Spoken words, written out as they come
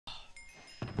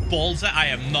Baldza, I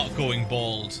am not going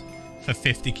bald for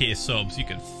 50k subs. You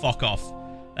can fuck off.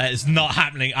 That is not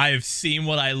happening. I have seen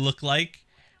what I look like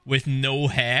with no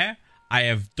hair. I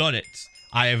have done it.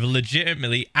 I have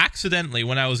legitimately, accidentally,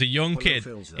 when I was a young kid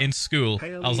in school,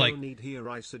 I was like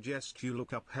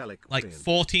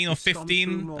 14 or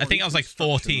 15. I think I was like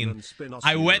 14.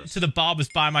 I went to the barber's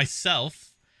by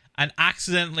myself and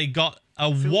accidentally got a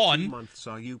 1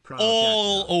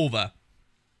 all over.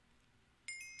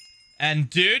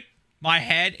 And dude, my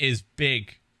head is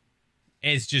big.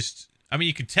 It's just, I mean,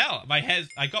 you can tell my hair.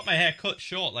 I got my hair cut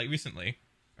short like recently.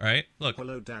 All right, look.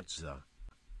 Hello, Dadza.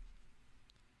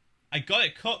 I got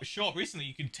it cut short recently.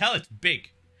 You can tell it's big.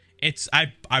 It's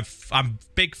I'm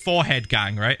big forehead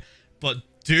gang, right? But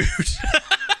dude,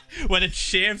 when it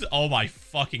shaves, oh my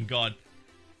fucking god!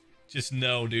 Just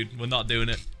no, dude, we're not doing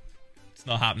it. It's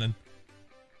not happening.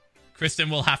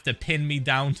 Kristen will have to pin me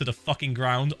down to the fucking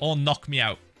ground or knock me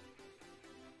out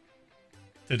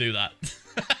to do that.